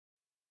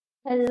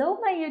Hello,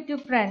 my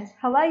YouTube friends.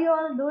 How are you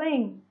all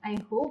doing? I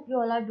hope you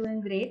all are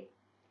doing great.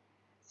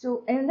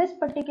 So, in this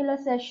particular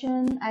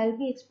session, I'll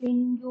be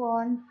explaining you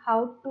on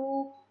how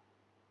to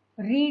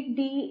read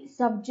the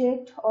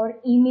subject or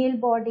email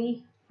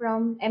body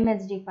from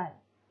MSG file.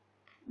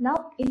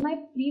 Now, in my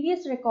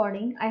previous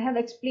recording, I have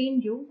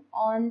explained you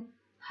on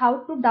how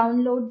to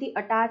download the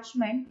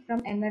attachment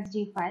from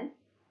MSG file.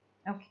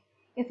 Okay.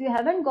 If you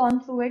haven't gone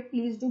through it,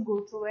 please do go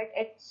through it.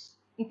 It's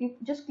if you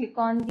just click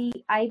on the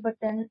I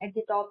button at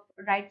the top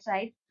right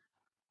side,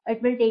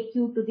 it will take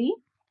you to the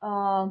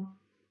uh,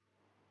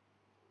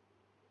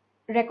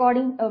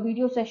 recording a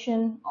video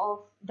session of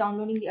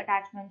downloading the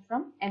attachment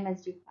from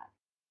MSG file.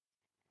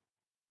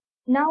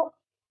 Now,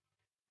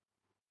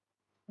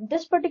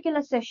 this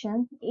particular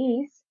session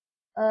is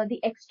the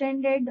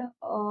extended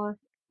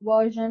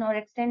version or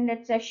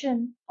extended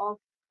session of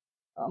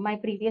my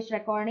previous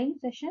recording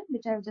session,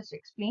 which I've just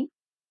explained.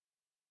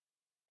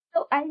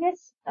 So I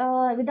guess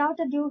without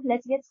ado,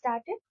 let's get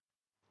started.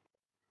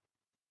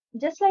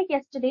 Just like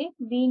yesterday,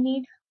 we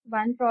need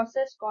one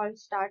process called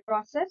start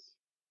process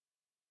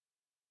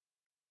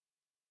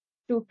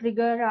to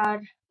trigger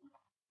our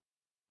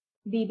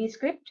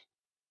vbscript.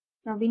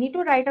 Now we need to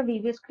write a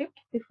vbscript.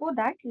 Before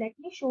that, let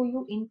me show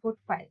you input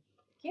file.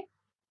 Okay,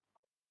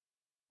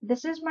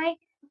 this is my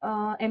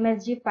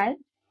MSG file,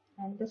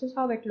 and this is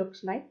how it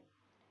looks like.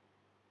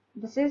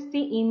 This is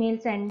the email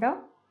sender.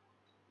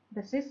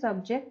 This is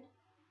subject.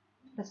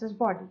 This is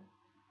body.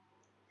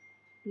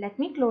 Let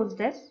me close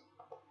this.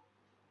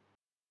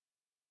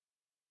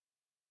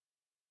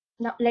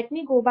 Now let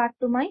me go back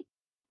to my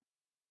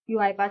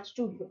UiPath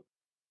Studio.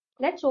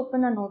 Let's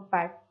open a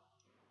notepad.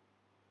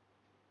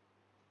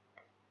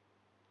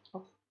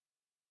 Oh,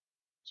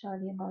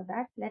 sorry about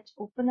that. Let's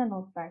open a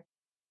notepad.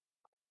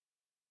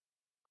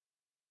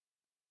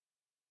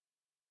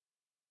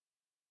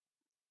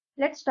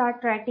 Let's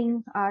start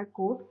writing our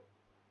code.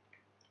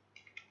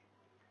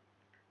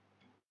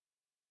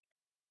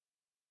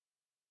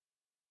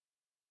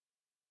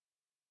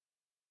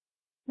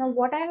 Now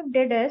what I have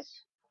did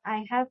is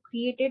I have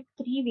created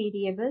three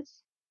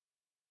variables: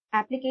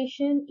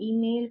 application,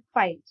 email,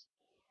 files.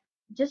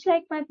 Just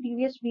like my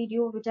previous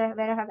video,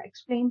 where I have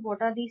explained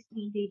what are these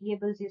three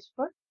variables is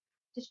for.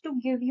 Just to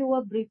give you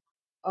a brief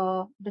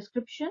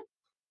description,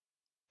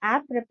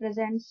 app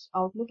represents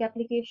Outlook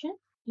application,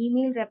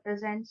 email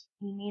represents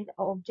email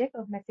object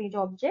or message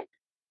object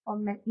or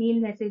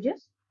mail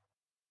messages,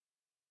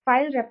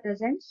 file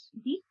represents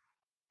the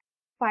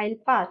file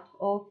path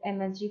of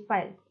MSG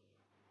file.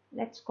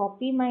 Let's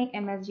copy my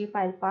MSG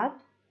file path,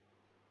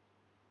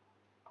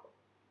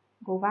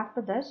 go back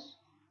to this.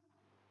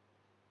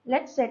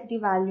 Let's set the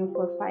value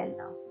for file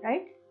now,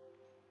 right?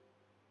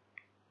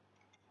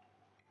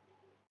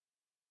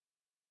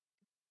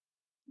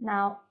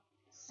 Now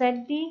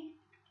set the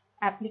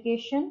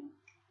application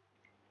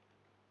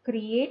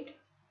create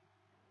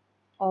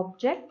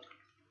object,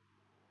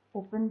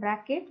 open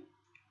bracket,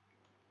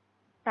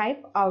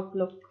 type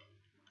outlook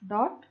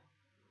dot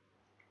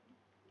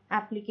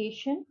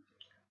application,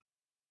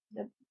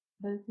 the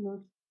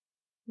will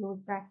close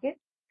bracket,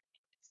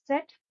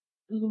 set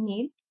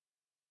email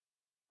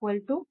equal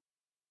to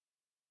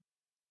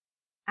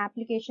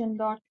application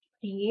dot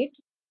create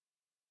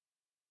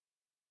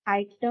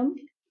item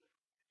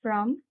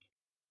from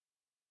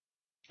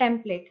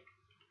template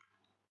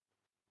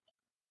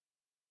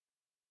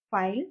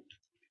file,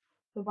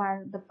 the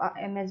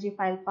MSG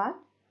file path.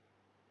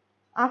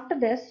 After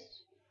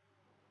this,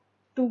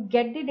 to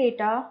get the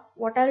data,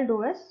 what I'll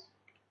do is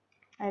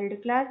I'll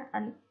declare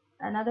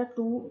another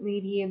two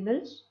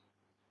variables,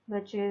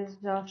 which is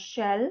the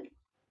shell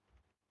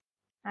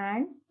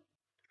and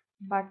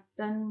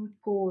button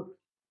code.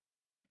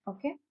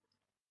 Okay.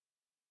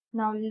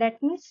 Now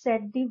let me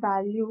set the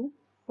value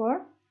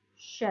for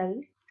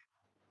shell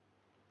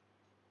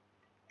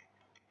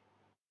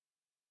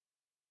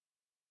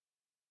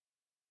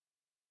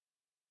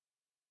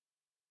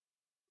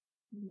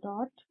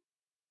dot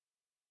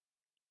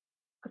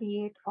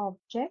create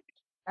object.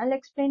 I'll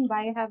explain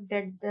why I have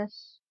did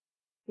this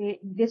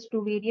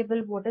two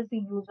variable. What is the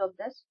use of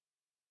this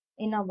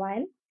in a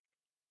while.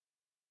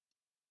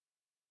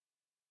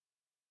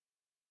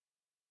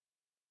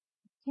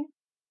 Okay.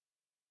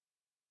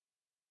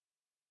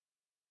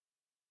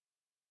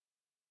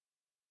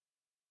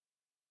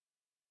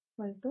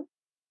 Equal to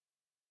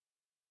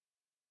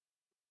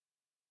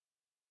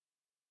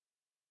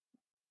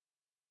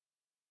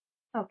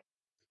okay.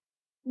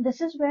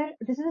 This is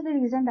the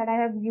reason that I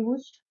have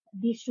used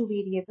these two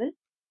variables.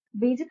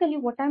 Basically,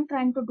 what I'm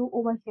trying to do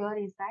over here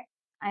is that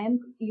I am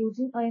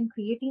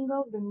creating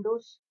a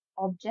Windows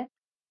object.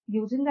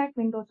 Using that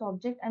Windows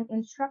object, I'm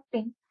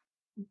instructing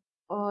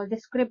the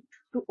script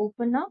to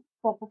open a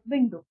pop-up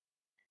window.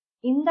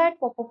 In that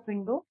pop-up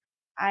window,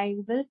 I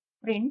will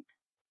print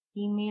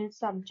email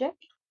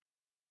subject,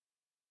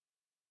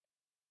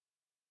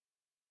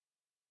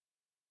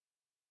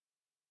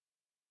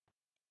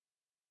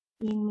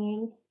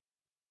 email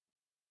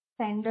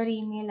sender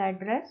email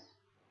address,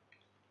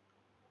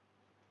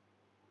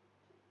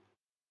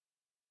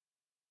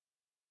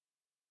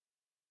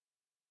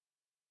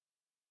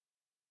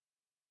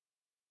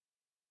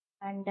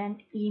 and then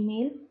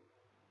email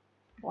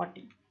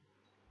body.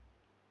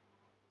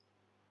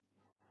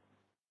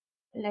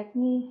 Let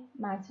me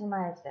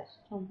maximize this.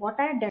 So what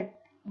I did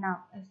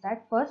now is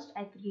that first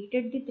I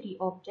created the three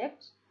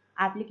objects: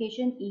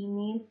 application,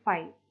 email,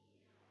 file.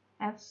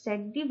 I've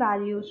set the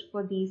values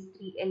for these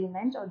three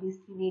elements or these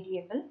three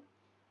variables.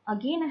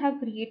 Again, I have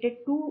created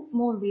two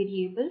more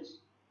variables.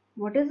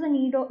 What is the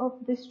need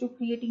of this to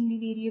creating the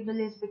variable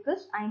is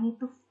because I need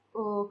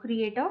to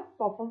create a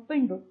pop-up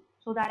window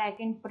so that I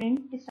can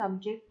print the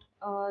subject,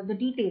 the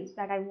details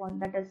that I want,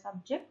 that is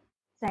subject,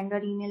 sender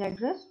email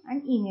address,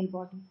 and email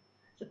body.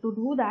 So to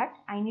do that,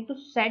 I need to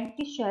set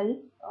the shell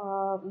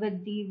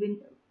with the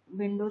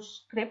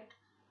Windows script,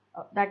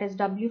 that is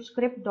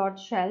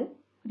wscript.shell,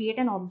 create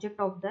an object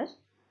of this,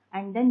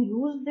 and then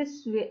use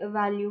this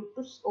value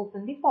to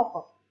open the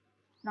pop-up.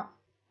 Now,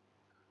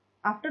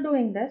 after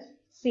doing this,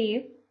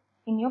 save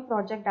in your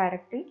project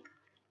directory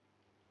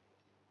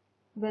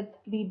with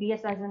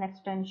VBS as an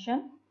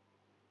extension,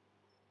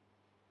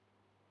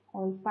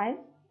 all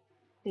file,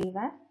 save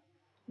as.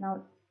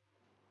 Now,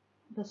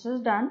 this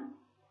is done.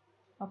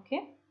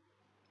 Okay,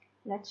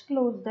 let's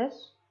close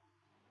this.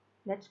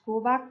 Let's go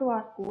back to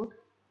our code.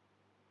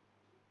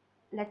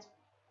 Let's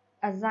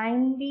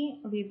assign the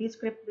VB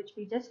script which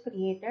we just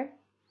created.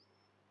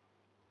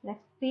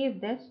 Let's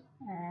save this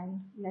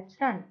and let's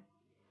run.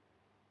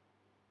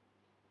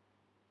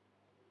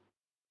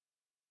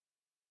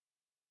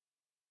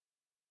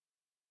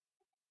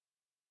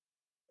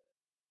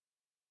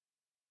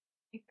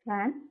 It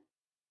ran,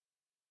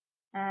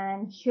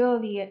 and here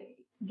we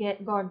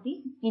got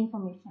the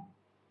information.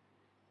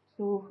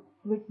 So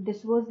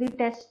this was the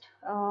test,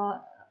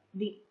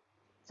 the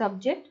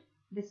subject,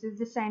 this is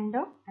the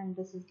sender, and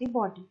this is the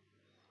body.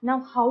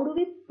 Now how do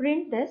we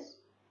print this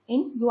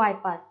in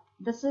UiPath?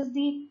 This is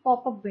the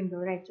pop-up window,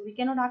 right? So we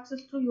cannot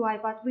access through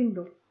UiPath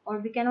window, or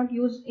we cannot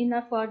use in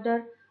a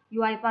further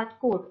UiPath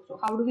code. So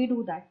how do we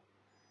do that?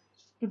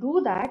 To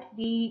do that,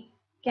 we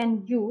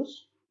can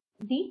use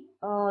the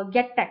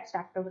get text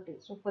activity.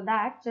 So for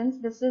that, since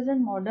this is a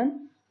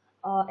modern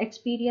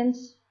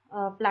experience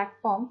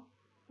platform,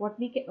 what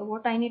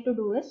I need to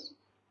do is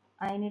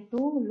I need to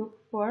look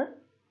for,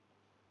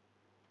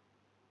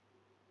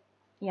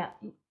 yeah,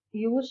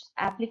 use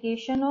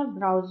application or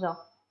browser.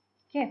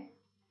 Okay,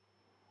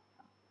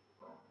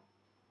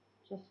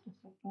 just a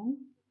second,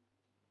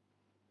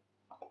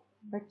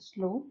 bit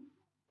slow,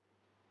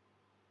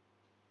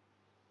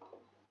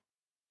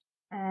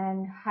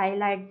 and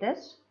highlight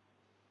this.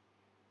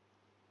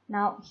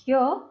 Now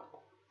here,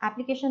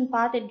 application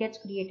path, it gets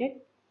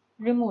created.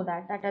 Remove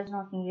that, that is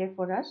not needed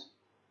for us.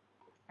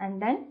 And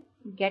then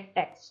get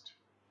text.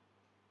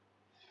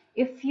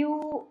 If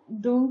you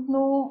don't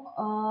know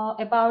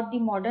about the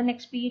modern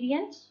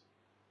experience,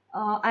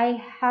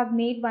 I have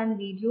made one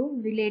video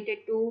related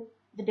to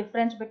the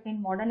difference between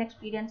modern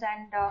experience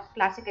and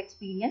classic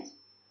experience.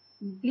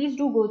 Please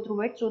do go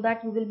through it so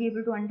that you will be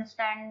able to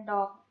understand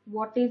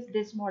what is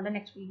this modern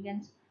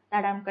experience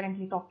that I'm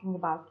currently talking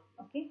about.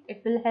 Okay,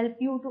 it will help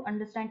you to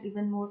understand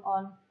even more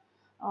on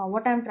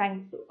what I'm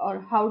trying to,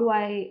 or how do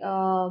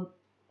I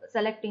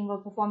selecting or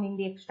performing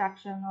the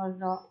extraction,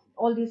 or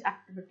all these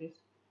activities.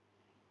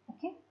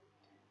 Okay,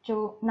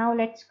 so now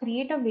let's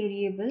create a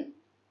variable.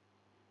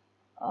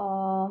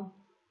 uh,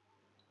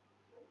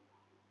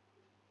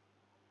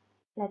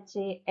 let's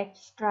say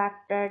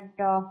extracted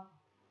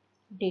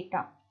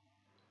data.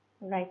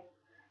 Right,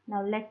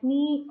 now let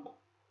me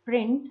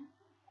print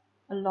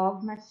a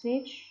log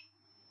message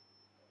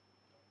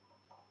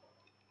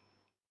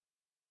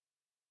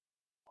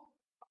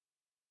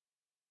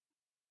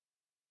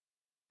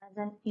as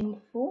an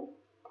info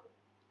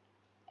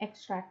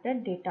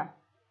extracted data.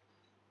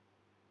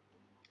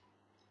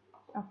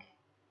 Okay,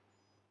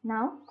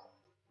 now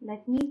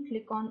let me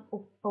click on,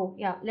 oh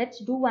yeah, let's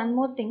do one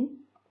more thing.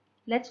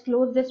 Let's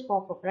close this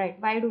pop-up. Right,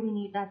 why do we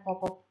need that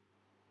pop-up?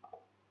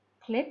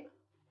 Click,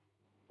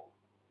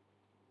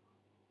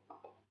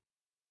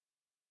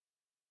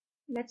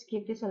 let's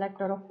give the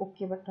selector of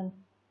OK button.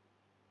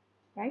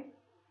 Right,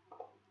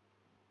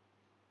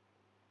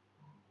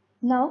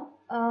 now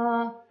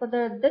for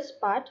this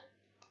part,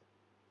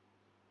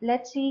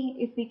 let's see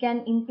if we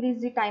can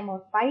increase the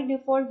timeout. By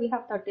default we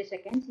have 30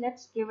 seconds.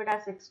 Let's give it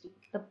as 60.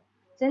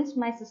 Since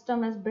my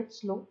system is a bit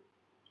slow,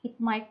 it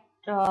might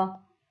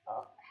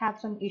have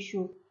some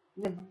issue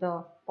with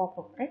the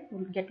pop-up, right?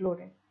 Will get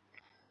loaded.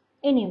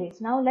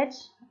 Anyways, now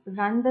let's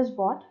run this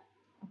bot.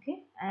 Okay,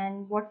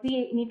 and what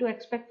we need to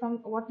expect from,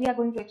 what we are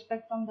going to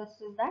expect from this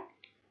is that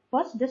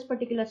first this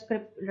particular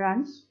script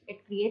runs.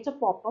 It creates a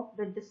pop-up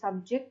with the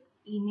subject,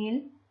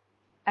 email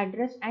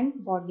address,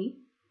 and body.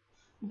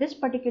 This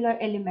particular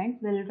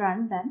element will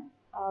run then,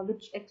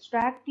 which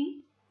extract the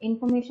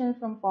information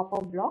from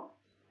pop-up block,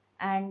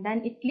 and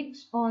then it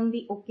clicks on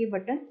the OK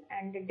button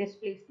and it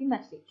displays the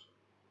message.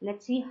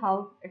 Let's see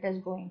how it is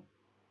going.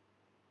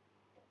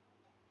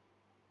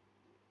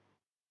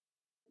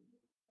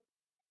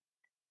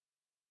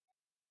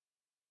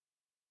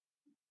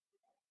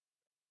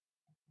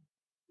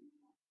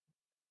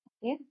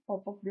 Okay,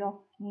 pop-up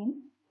block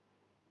came.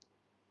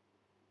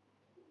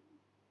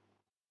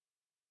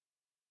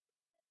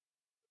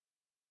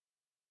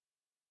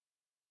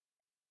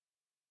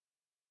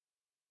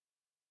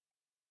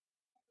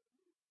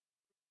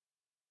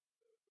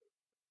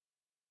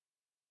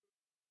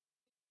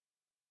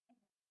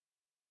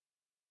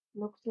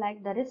 looks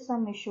like there is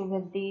some issue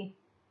with the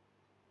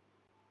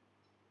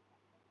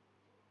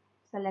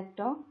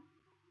selector.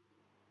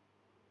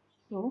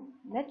 So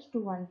let's do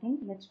one thing.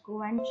 Let's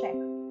go and check.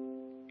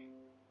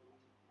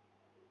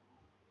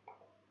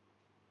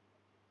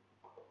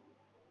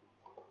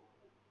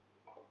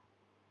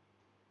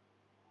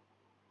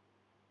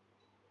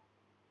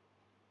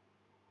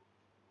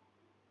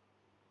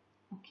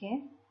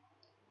 Okay,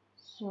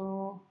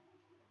 so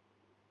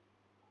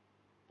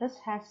this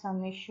has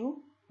some issue.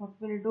 What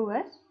we'll do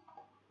is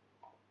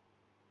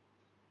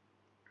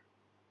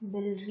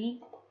we'll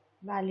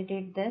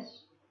revalidate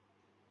this,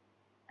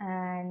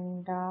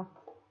 and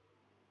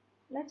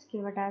let's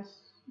give it as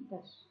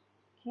this.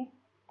 Okay,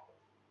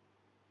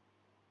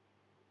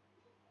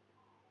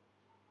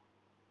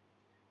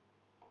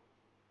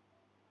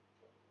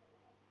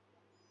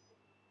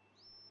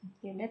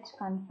 okay, let's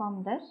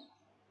confirm this.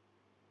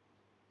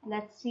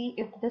 Let's see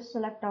if this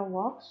selector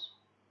works.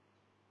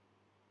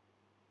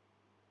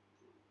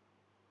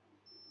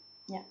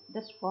 Yeah,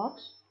 this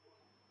works.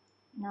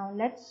 Now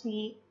let's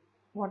see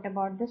what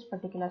about this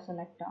particular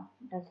selector.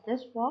 Does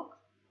this work?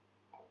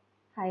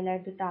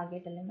 Highlight the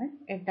target element.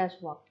 It does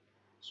work.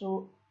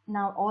 So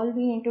now all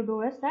we need to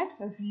do is that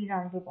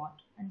rerun the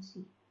bot and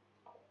see.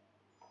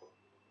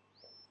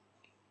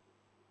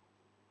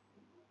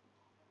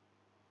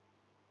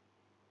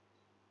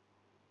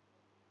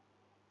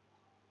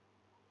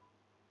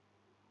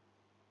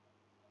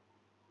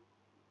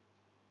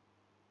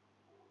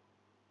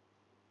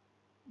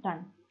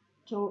 Done.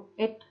 So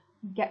it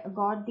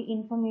got the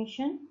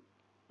information,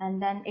 and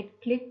then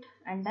it clicked,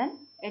 and then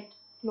it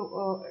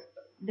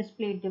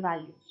displayed the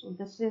value. So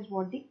this is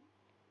what the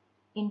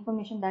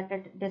information that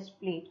it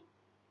displayed,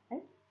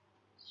 right?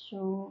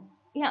 So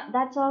yeah,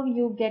 that's how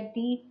you get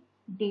the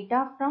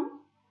data from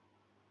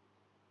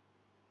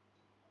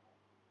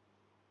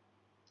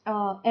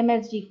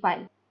MSG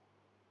file.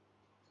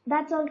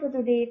 That's all for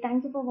today.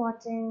 Thank you for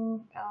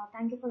watching.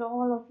 Thank you for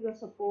all of your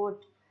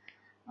support.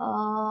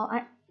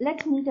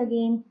 Let's meet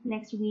again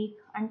next week.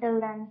 Until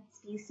then,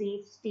 stay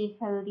safe, stay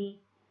healthy.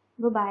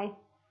 Goodbye.